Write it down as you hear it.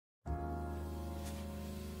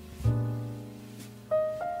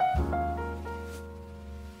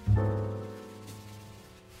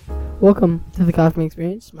Welcome to the Coffee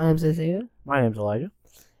Experience. My name's Isaiah. My name's Elijah.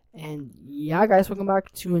 And yeah, guys, welcome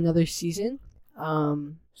back to another season.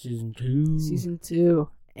 Season 2. Season 2.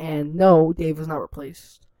 And no, Dave was not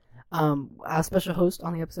replaced. Our special host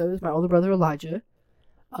on the episode is my older brother, Elijah.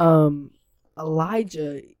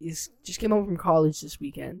 Elijah just came home from college this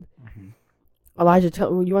weekend. Mm-hmm. Elijah,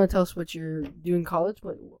 you want to tell us what you're doing in college?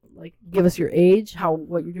 Give us your age,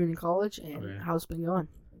 what you're doing in college, and how it's been going.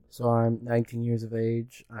 So I'm 19 years of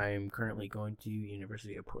age. I'm currently going to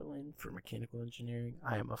University of Portland for mechanical engineering.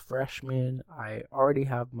 I am a freshman. I already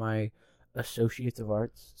have my Associates of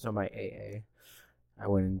Arts, so my AA. I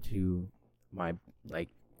went into my,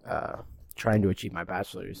 trying to achieve my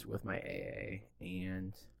bachelor's with my AA.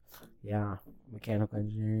 And, yeah, mechanical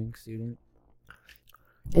engineering student.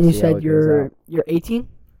 And you said you're 18?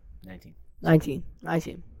 19. 19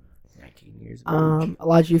 years of age.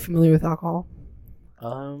 Elijah, you familiar with alcohol?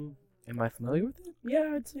 Am I familiar with it?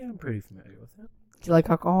 Yeah, I'd say I'm pretty familiar with it. Do you like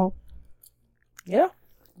alcohol? Yeah.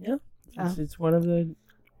 It's one of the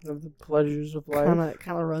pleasures of life.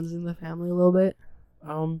 Kind of runs in the family a little bit.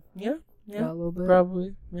 Yeah, a little bit.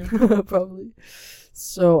 Probably. Yeah. Probably.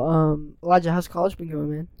 So, Elijah, how's college been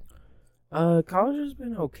going, man? College has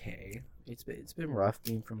been okay. It's been rough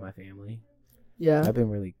being from my family. Yeah. I've been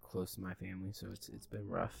really close to my family, so it's been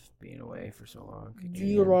rough being away for so long. Do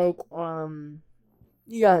you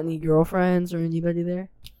you got any girlfriends or anybody there?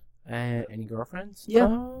 Any girlfriends? Yeah.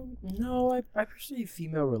 No, I pursue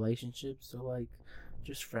female relationships, so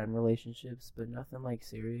just friend relationships, but nothing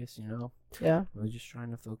serious, Yeah. I'm just trying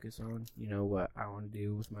to focus on, what I want to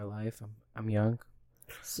do with my life. I'm young.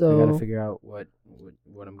 So I gotta figure out what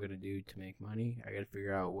I'm gonna do to make money. I gotta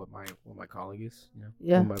figure out what my calling is.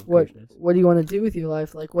 Yeah. What do you want to do with your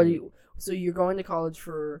life? So you're going to college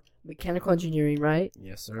for mechanical engineering, right?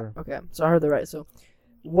 Yes, sir. Okay. So I heard that right. So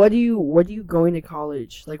what are you going to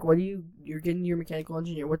college? You're getting your mechanical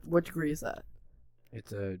engineer. What degree is that?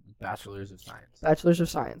 It's a bachelor's of science. Bachelor's of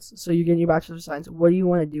science. So you're getting your bachelor's of science. What do you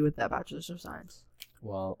want to do with that bachelor's of science?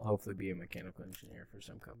 Well, hopefully be a mechanical engineer for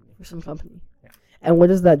some company. Yeah. And what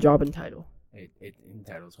does that job entitle? It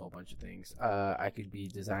entitles a whole bunch of things. I could be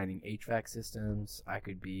designing HVAC systems. I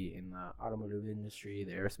could be in the automotive industry,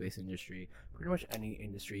 the aerospace industry, pretty much any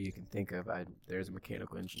industry you can think of. There's a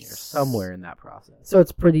mechanical engineer somewhere in that process. So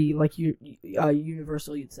it's pretty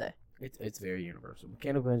universal, you'd say. It's very universal.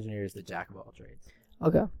 Mechanical engineer is the jack of all trades.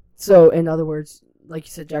 Okay. So in other words, like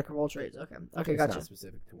you said, jack of all trades. Okay. Okay, gotcha. It's not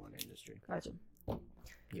specific to one industry. Gotcha.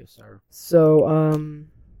 Yes, sir. So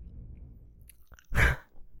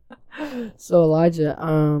so Elijah,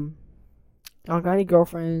 got any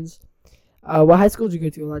girlfriends? What high school did you go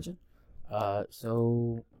to, Elijah?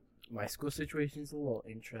 So my school situation is a little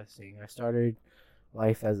interesting. I started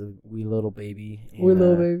life as a wee little baby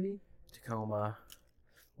in Tacoma.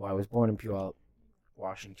 Well, I was born in Puyallup,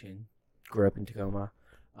 Washington. Grew up in Tacoma.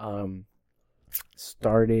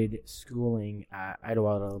 Started schooling at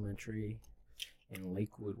Idlewild Elementary in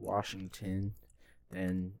Lakewood, Washington.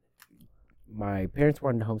 Then my parents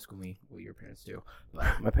wanted to homeschool me. Well, your parents do.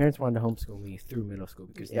 But my parents wanted to homeschool me through middle school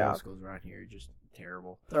because middle schools around here are just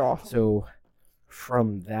terrible. They're awful. So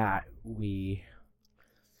from that, we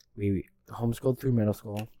homeschooled through middle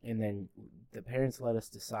school, and then the parents let us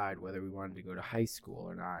decide whether we wanted to go to high school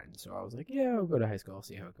or not. And so I was like, yeah, I'll go to high school. I'll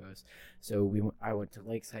see how it goes. So I went to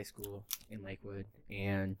Lakes High School in Lakewood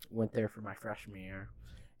and went there for my freshman year.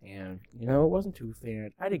 And, it wasn't too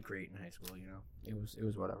bad. I did great in high school, It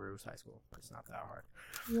was whatever. It was high school. It's not that hard.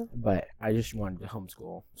 Yeah. But I just wanted to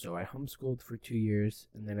homeschool. So I homeschooled for 2 years,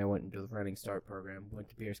 and then I went into the Running Start program, went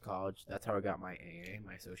to Pierce College. That's how I got my AA,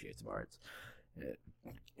 my Associates of Arts.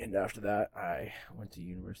 And after that, I went to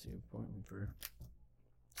University of Portland for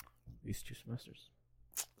these 2 semesters.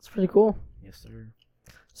 That's pretty cool. Yes, sir.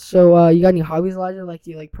 So, you got any hobbies, Elijah? Do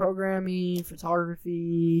you like programming,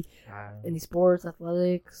 photography, any sports,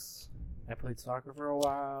 athletics? I played soccer for a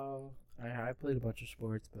while. I played a bunch of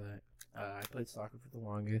sports, but I played soccer for the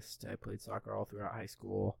longest. I played soccer all throughout high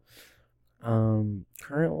school.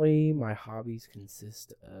 Currently, my hobbies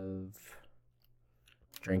consist of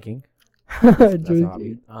drinking. That's a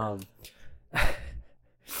hobby.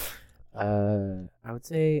 I would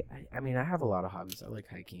say, I have a lot of hobbies. I like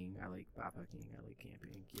hiking, I like backpacking, I like camping,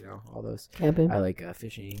 all those. Camping? I like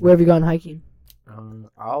fishing. Where have you gone hiking?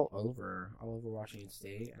 All over Washington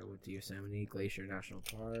State. I went to Yosemite Glacier National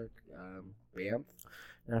Park, Banff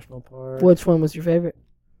National Park. Which one was your favorite?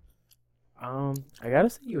 I gotta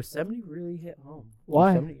say Yosemite really hit home.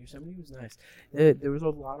 Why? Yosemite was nice. There was a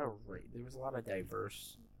lot of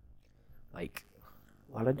diverse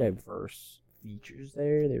features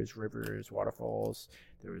there. There was rivers, waterfalls,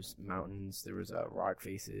 there was mountains, there was rock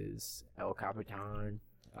faces, El Capitan,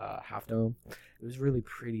 Half Dome. It was really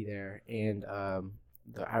pretty there, and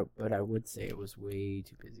but I would say it was way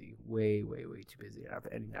too busy, way too busy. Out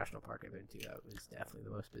of any national park I've been to, that was definitely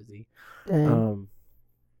the most busy. Dang.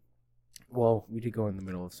 Well, we did go in the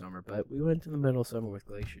middle of summer, but we went in the middle of summer with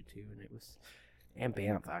Glacier too, and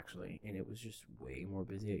Banff actually, and it was just way more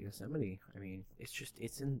busy at Yosemite. I mean,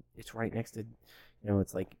 it's right next to,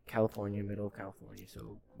 it's like California, middle of California,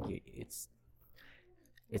 so it's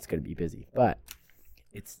gonna be busy, but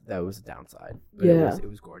that was a downside. But Yeah. it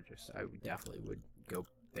was gorgeous. I definitely would go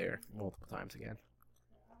there multiple times again.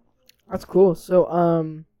 That's cool.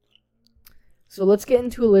 So let's get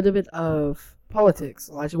into a little bit of politics,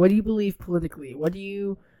 Elijah. What do you believe politically? What do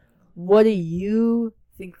you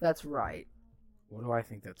think that's right? What do I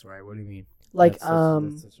think that's right? What do you mean? Like,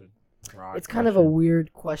 that's such a broad it's kind of a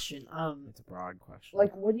weird question. It's a broad question.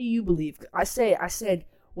 Like, what do you believe? I said,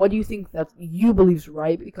 what do you think that you believe's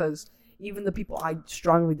right? Because even the people I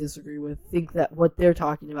strongly disagree with think that what they're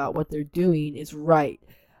talking about, what they're doing, is right.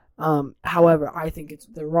 However, I think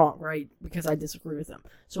they're wrong, right? Because I disagree with them.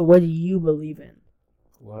 So, what do you believe in?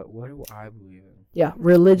 What do I believe in? Yeah,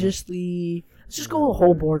 religiously. Let's just go the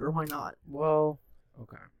whole board, or why not? Well,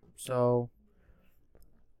 okay. So,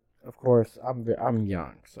 of course, I'm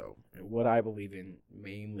young, so what I believe in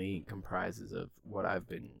mainly comprises of what I've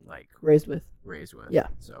been raised with. Yeah.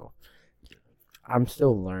 So, I'm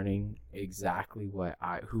still learning exactly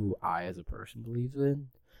who I as a person believes in,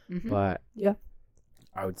 but yeah,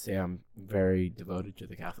 I would say I'm very devoted to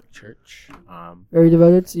the Catholic Church. Very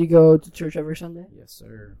devoted. So you go to church every Sunday? Yes,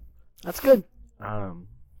 sir. That's good.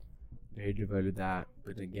 Very devoted to that,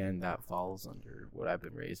 but again, that falls under what I've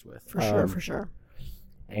been raised with. For sure.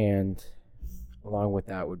 And along with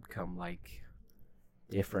that would come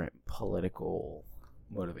different political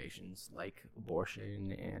motivations, like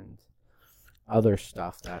abortion and other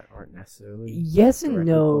stuff that aren't necessarily yes and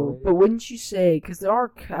no, related. but wouldn't you say, because there are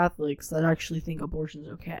Catholics that actually think abortion's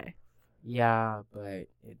okay? Yeah, but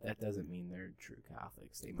that doesn't mean they're true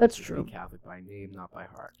Catholics. They might That's just true. be Catholic by name, not by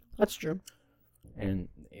heart. That's true. And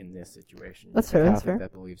in this situation, that's a fair. Catholic That's fair.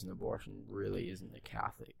 that believes in abortion really isn't a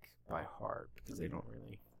Catholic by heart, because they don't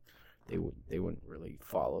really, they wouldn't really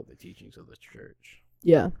follow the teachings of the church.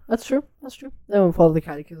 Yeah, that's true. That's true. They don't follow the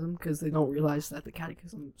catechism because they don't realize that the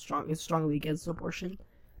catechism is strongly against abortion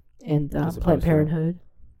and Planned Parenthood.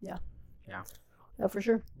 Yeah. Yeah. Yeah, for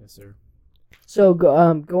sure. Yes, sir. So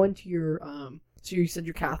go into your So you said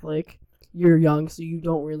you're Catholic. You're young, so you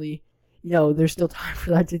don't really, there's still time for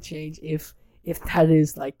that to change. If that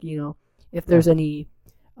is if there's any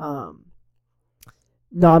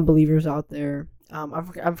non-believers out there. I'm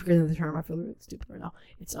forgetting the term. I feel really stupid right now.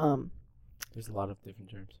 It's There's a lot of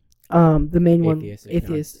different terms. The main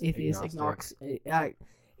atheist, agnostic.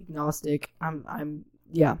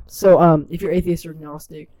 Yeah. So if you're atheist or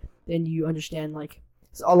agnostic, then you understand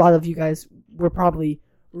so a lot of you guys were probably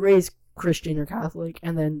raised Christian or Catholic,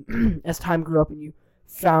 and then as time grew up and you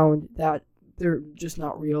found that they're just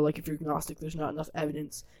not real. Like if you're agnostic, there's not enough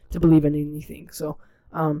evidence to believe in anything. So,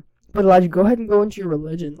 but Elijah, go ahead and go into your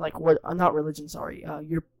religion. Not religion, sorry.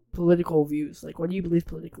 Your political views. What do you believe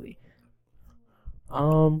politically?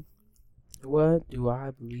 What do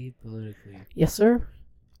I believe politically? Yes, sir.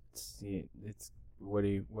 What do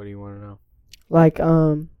you want to know?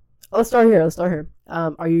 Let's start here.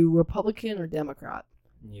 Are you Republican or Democrat?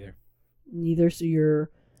 Neither. So you're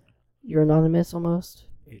anonymous almost.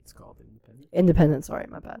 It's called independent. Independent. Sorry,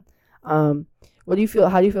 my bad. What do you feel?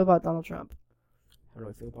 How do you feel about Donald Trump? How do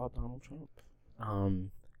I feel about Donald Trump?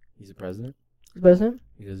 He's a president. He's president.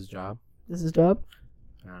 He does his job. This is his job.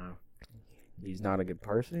 He's not a good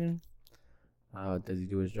person. Does he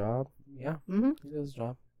do his job? Yeah. Mm-hmm. He does his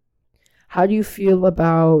job. How do you feel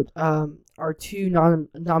about our two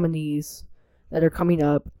nominees that are coming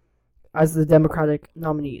up as the Democratic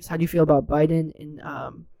nominees? How do you feel about Biden and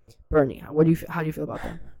Bernie? How do you feel about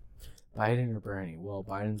them? Biden or Bernie? Well,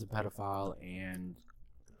 Biden's a pedophile, and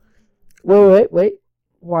wait.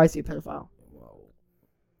 Why is he a pedophile? Well,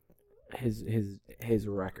 his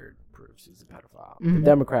record proves he's a pedophile. Mm-hmm. The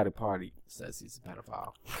Democratic Party says he's a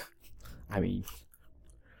pedophile.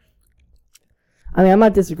 I'm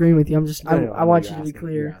not disagreeing with you. I want you to be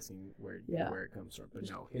clear. You're asking where it comes from, but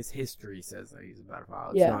no, his history says that he's a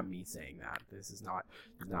pedophile. It's not me saying that. It's not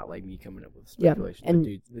like me coming up with speculation. And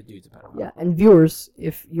the dude's a pedophile. Yeah, and viewers,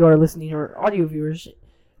 if you are listening, or audio viewers,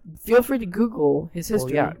 feel free to Google his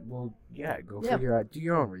history. Go figure out. Do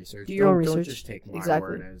your own research. Don't just take my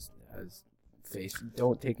exactly. word as face.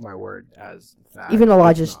 Don't take my word as fact. Even It's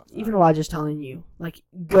not fact. Elijah's telling you, like, It's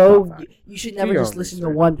go. not fact. You should Do never your just own listen to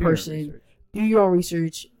research. one Do your own person. research. Do your own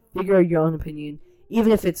research. Figure out your own opinion.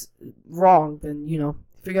 Even if it's wrong, then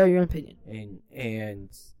figure out your own opinion. And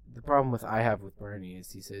the problem I have with Bernie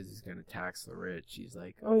is he says he's going to tax the rich. He's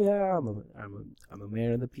like, oh yeah, I'm a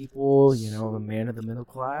man of the people. I'm a man of the middle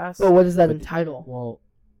class. But what does that entitle? Well,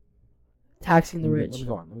 taxing the rich. Let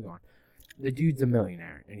me go on. The dude's a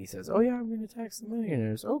millionaire, and he says, oh yeah, I'm going to tax the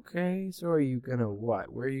millionaires. Okay, so are you going to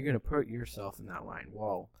what? Where are you going to put yourself in that line?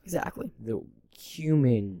 Well, exactly. The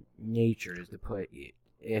human nature is to put it,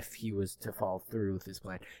 if he was to fall through with his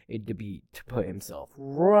plan, it'd be to put himself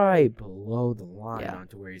right below the line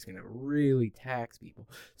onto where he's gonna really tax people.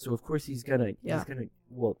 So of course he's gonna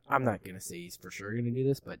well, I'm not gonna say he's for sure gonna do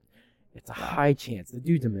this, but it's a high chance. The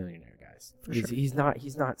dude's a millionaire, guys. He's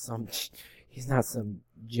not some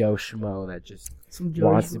Joe Schmo that just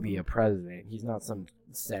wants to be a president. He's not some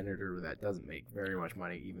senator that doesn't make very much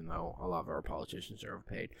money, even though a lot of our politicians are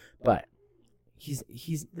overpaid. But he's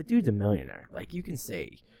the dude's a millionaire. Like, you can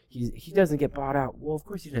say he doesn't get bought out. Well, of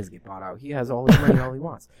course he doesn't get bought out. He has all his money, all he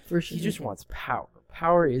wants. For sure. He just wants power.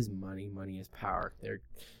 Power is money. Money is power. They're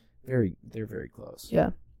very close. Yeah.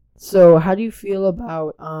 So how do you feel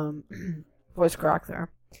about voice crack there?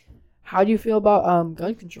 How do you feel about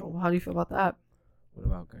gun control? How do you feel about that? What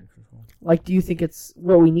about gun control? Like, do you think it's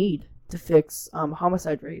what we need to fix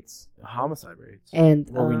homicide rates? Homicide rates. And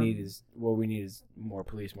what we need is more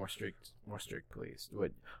police, more strict police.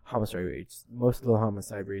 What homicide rates? Most of the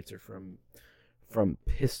homicide rates are from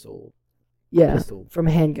pistol. Yeah, pistol, from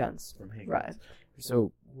handguns. Right.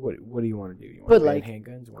 So what do you want to do? You want but to ban like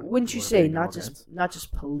handguns? Wouldn't you say not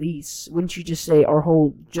just police? Wouldn't you just say our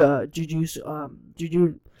whole judicial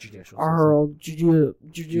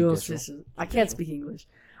system? I can't speak English.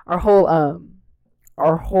 Our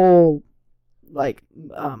whole like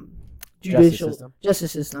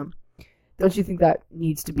justice system. Don't you think that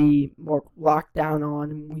needs to be more locked down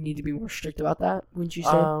on, and we need to be more strict about that? Wouldn't you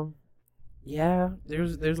say? Yeah,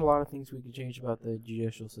 there's a lot of things we could change about the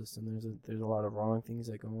judicial system. There's a lot of wrong things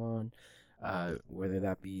that go on, whether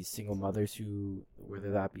that be mothers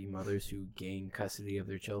who gain custody of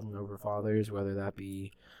their children over fathers, whether that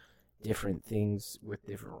be different things with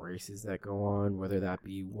different races that go on, whether that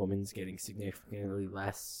be women's getting significantly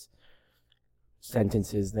less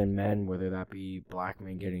sentences than men, whether that be black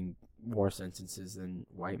men getting more sentences than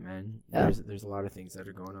white men. Yeah. There's a lot of things that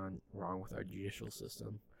are going on wrong with our judicial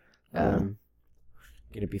system. Can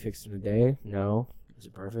it be fixed in a day? No. Is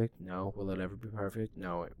it perfect? No. Will it ever be perfect?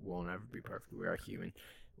 No, it won't ever be perfect. We are human.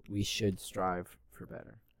 We should strive for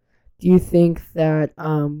better. Do you think that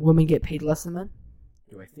women get paid less than men?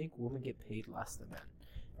 Do I think women get paid less than men?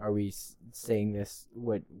 Are we saying this?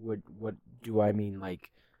 What do I mean? Like,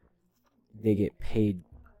 they get paid?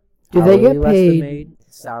 Do they get paid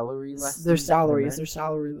salary less? Their salary is their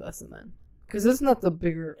salary less than men. Because isn't that the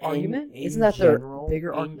bigger argument? Isn't that the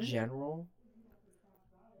bigger argument? In general,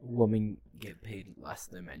 women get paid less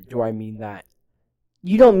than men. Do I mean that?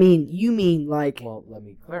 You don't mean, you mean like... Well, let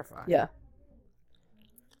me clarify. Yeah.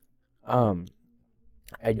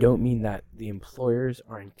 I don't mean that the employers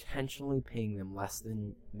are intentionally paying them less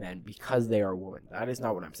than men because they are women. That is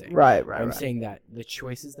not what I'm saying. Right. I'm saying that the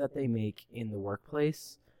choices that they make in the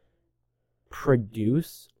workplace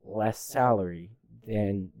produce less salary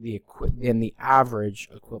than the average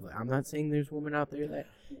equivalent. I'm not saying there's women out there that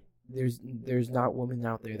there's not women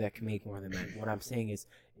out there that can make more than men. What I'm saying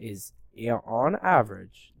is on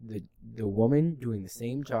average, the woman doing the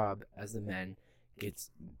same job as the men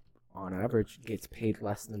gets paid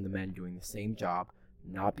less than the men doing the same job,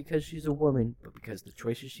 not because she's a woman, but because the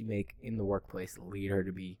choices she make in the workplace lead her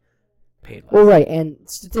to be paid less. Well, right, and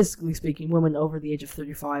statistically speaking, women over the age of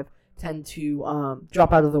 35 tend to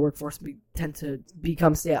drop out of the workforce, tend to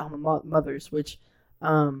become stay-at-home mothers, which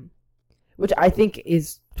I think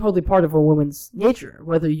is totally part of a woman's nature,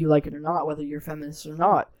 whether you like it or not, whether you're feminist or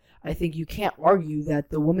not. I think you can't argue that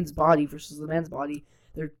the woman's body versus the man's body,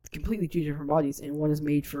 they're completely two different bodies, and one is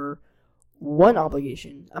made for one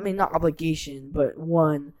obligation. I mean, not obligation, but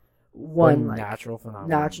one like, natural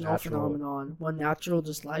phenomenon, one natural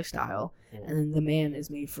just lifestyle, and then the man is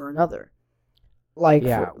made for another. Like,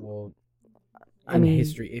 in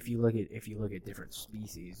history, if you look at different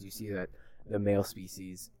species, you see that the male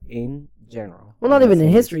species in general. Well, not even in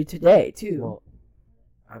history today, too. Well,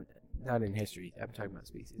 not in history. I'm talking about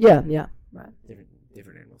species. Yeah, right.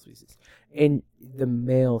 Different animal species, and the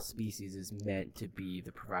male species is meant to be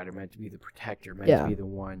the provider, meant to be the protector, meant to be the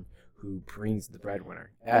one who brings the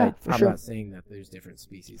breadwinner. Yeah, for I'm sure. not saying that there's different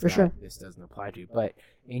species For that sure. this doesn't apply to, but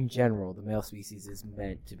in general, the male species is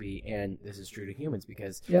meant to be, and this is true to humans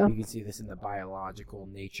because Yeah. you can see this in the biological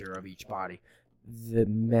nature of each body. The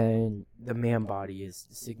man body is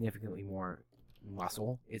significantly more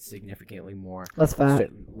muscle. It's significantly more Less fat.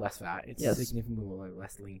 less fat. It's Yes. significantly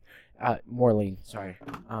less lean, more lean. Sorry.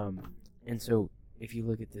 And so if you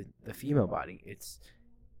look at the female body, it's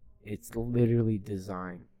literally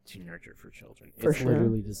designed to nurture for children. For it's sure.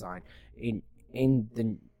 literally designed in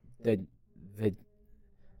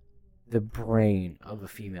the brain of a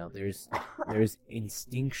female. There's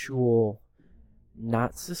instinctual,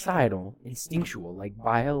 not societal, instinctual, like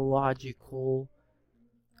biological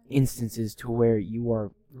instances to where you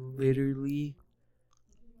are literally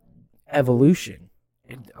evolution.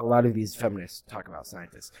 And a lot of these feminists talk about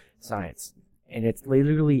science. And it's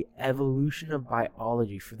literally evolution of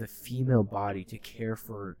biology for the female body to care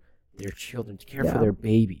for their children, to care for their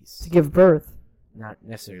babies. To give birth. Not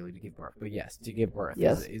necessarily to give birth, but yes, to give birth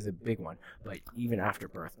Yes. is a big one. But even after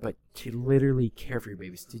birth, but to literally care for your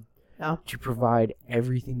babies, to provide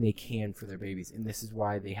everything they can for their babies. And this is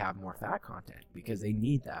why they have more fat content, because they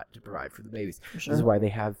need that to provide for the babies. For sure. This is why they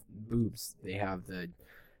have boobs. They have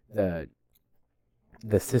the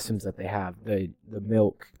systems that they have, the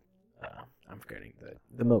milk. I'm forgetting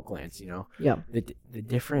the milk glands. Yeah. The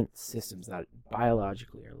different systems that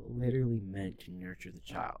biologically are literally meant to nurture the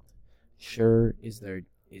child. Sure, is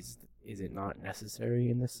it not necessary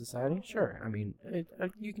in this society? Sure. I mean,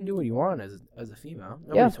 you can do what you want as a female.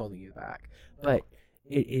 Nobody's holding you back. But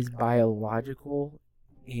it is biological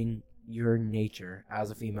in your nature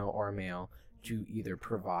as a female or a male to either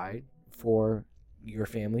provide for your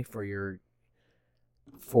family, for your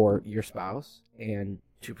spouse, and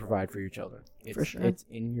to provide for your children. For sure. It's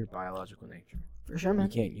in your biological nature. For sure,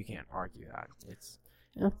 man. You can't argue that. It's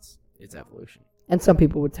evolution. And some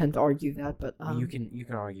people would tend to argue that, but You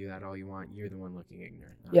can argue that all you want. You're the one looking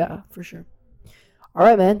ignorant. Yeah, for sure. All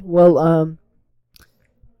right, man. Well,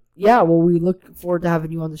 we look forward to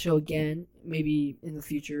having you on the show again, maybe in the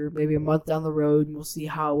future, maybe a month down the road, and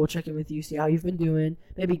we'll check in with you, see how you've been doing.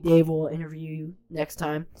 Maybe Dave will interview you next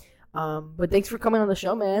time. But thanks for coming on the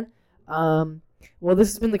show, man. Well, this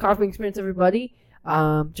has been the Coffee Experience, everybody.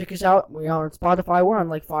 Check us out. We're on Spotify. We're on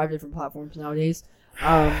like 5 different platforms nowadays.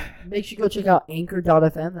 Make sure you go check out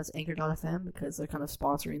Anchor.fm. That's Anchor.fm because they're kind of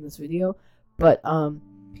sponsoring this video. But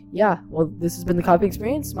this has been the Coffee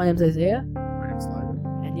Experience. My name's Isaiah. My name's Lyman.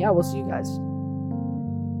 And we'll see you guys.